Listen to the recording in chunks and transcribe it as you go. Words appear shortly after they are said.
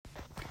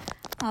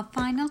Our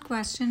final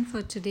question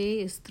for today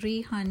is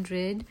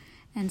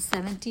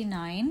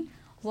 379.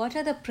 What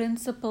are the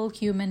principal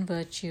human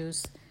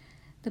virtues?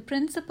 The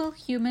principal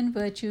human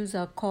virtues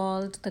are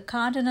called the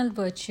cardinal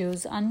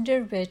virtues,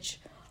 under which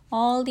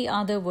all the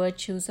other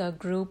virtues are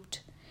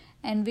grouped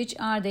and which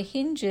are the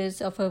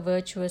hinges of a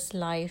virtuous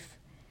life.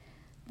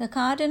 The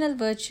cardinal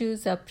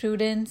virtues are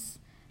prudence,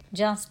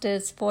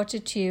 justice,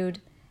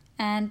 fortitude,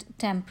 and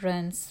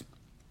temperance.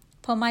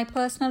 For my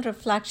personal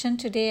reflection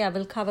today, I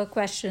will cover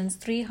questions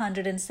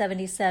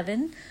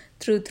 377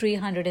 through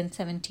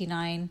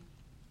 379.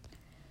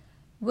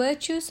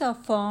 Virtues are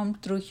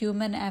formed through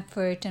human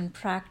effort and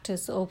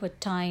practice over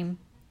time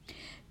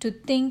to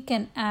think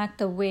and act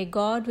the way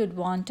God would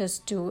want us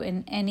to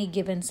in any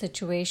given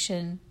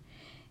situation.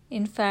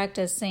 In fact,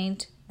 as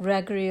Saint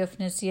Gregory of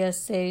Nyssa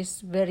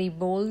says very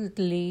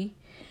boldly,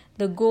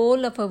 the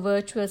goal of a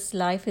virtuous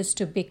life is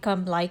to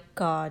become like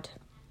God.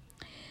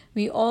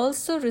 We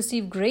also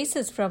receive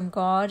graces from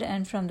God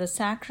and from the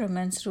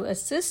sacraments to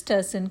assist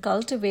us in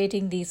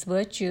cultivating these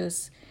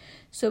virtues.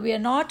 So we are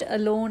not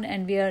alone,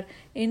 and we are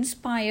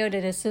inspired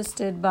and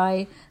assisted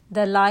by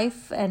the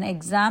life and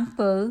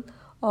example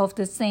of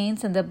the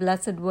saints and the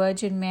Blessed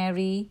Virgin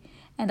Mary,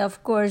 and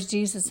of course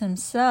Jesus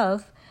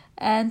himself,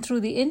 and through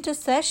the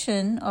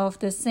intercession of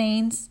the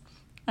saints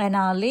and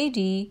Our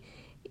Lady.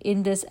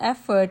 In this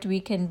effort,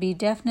 we can be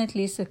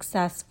definitely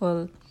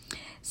successful.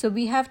 So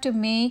we have to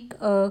make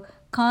a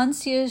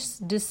conscious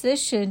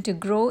decision to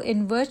grow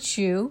in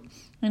virtue.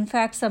 In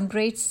fact, some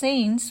great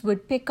saints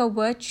would pick a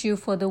virtue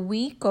for the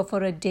week or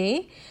for a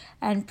day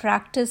and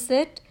practice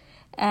it,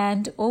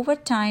 and over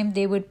time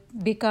they would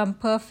become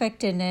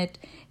perfect in it.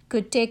 It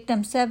could take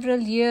them several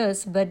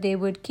years, but they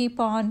would keep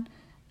on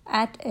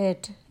at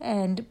it,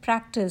 and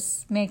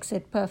practice makes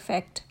it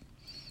perfect.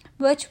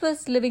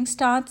 Virtuous living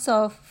starts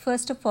off,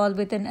 first of all,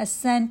 with an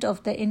assent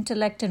of the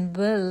intellect and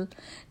will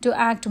to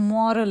act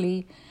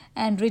morally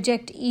and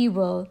reject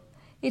evil.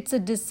 It's a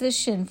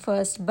decision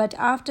first, but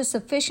after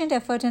sufficient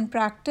effort and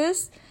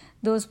practice,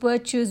 those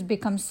virtues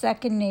become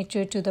second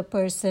nature to the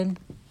person.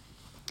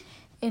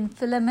 In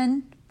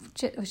Philemon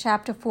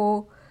chapter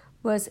 4,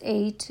 verse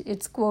 8,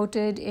 it's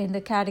quoted in the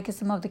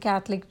Catechism of the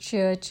Catholic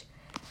Church,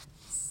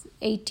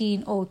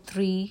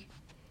 1803.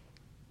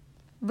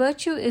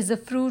 Virtue is the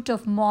fruit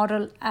of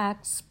moral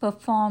acts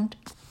performed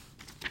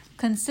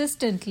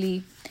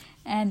consistently.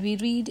 And we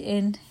read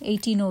in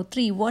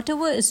 1803,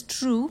 whatever is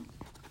true,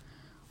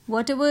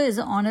 whatever is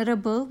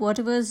honorable,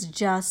 whatever is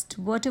just,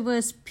 whatever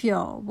is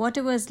pure,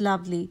 whatever is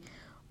lovely,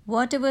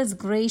 whatever is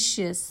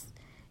gracious,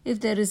 if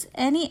there is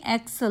any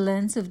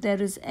excellence, if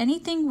there is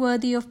anything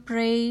worthy of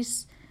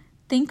praise,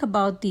 think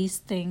about these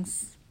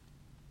things.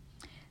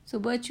 So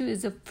virtue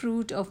is a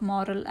fruit of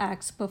moral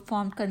acts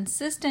performed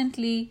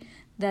consistently,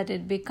 that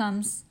it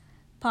becomes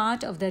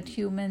part of that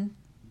human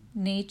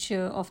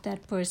nature of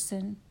that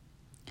person.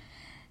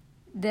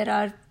 There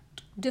are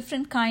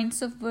different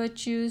kinds of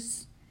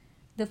virtues.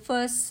 The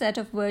first set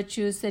of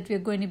virtues that we're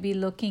going to be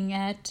looking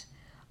at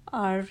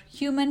are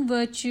human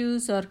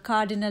virtues or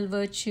cardinal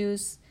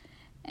virtues,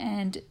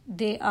 and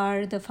they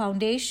are the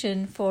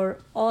foundation for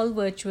all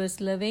virtuous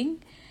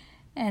living.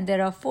 And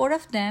there are 4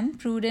 of them: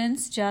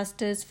 prudence,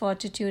 justice,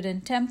 fortitude,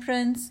 and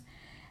temperance.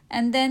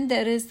 And then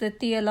there is the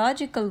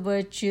theological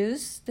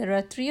virtues. There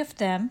are 3 of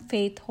them: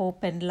 faith,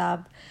 hope, and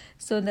love.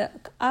 So in the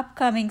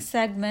upcoming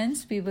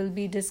segments, we will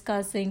be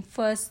discussing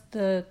first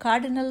the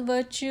cardinal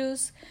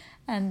virtues,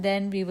 and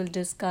then we will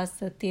discuss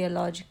the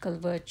theological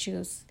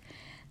virtues.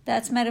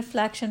 That's my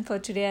reflection for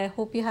today. I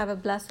hope you have a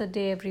blessed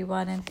day,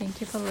 everyone, and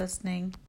thank you for listening.